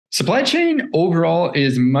Supply chain overall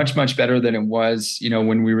is much, much better than it was,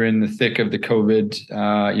 when we were in the thick of the COVID,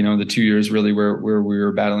 the 2 years really where we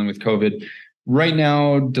were battling with COVID. Right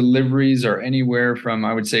now, deliveries are anywhere from,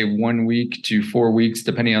 I would say, 1 week to 4 weeks,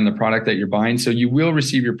 depending on the product that you're buying. So you will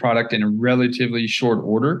receive your product in a relatively short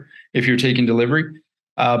order if you're taking delivery.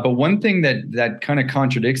 But one thing that kind of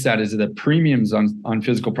contradicts that is that premiums on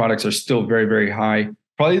physical products are still very, very high.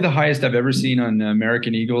 Probably the highest I've ever seen on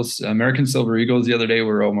American Eagles. American Silver Eagles the other day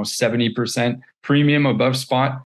were almost 70% premium above spot.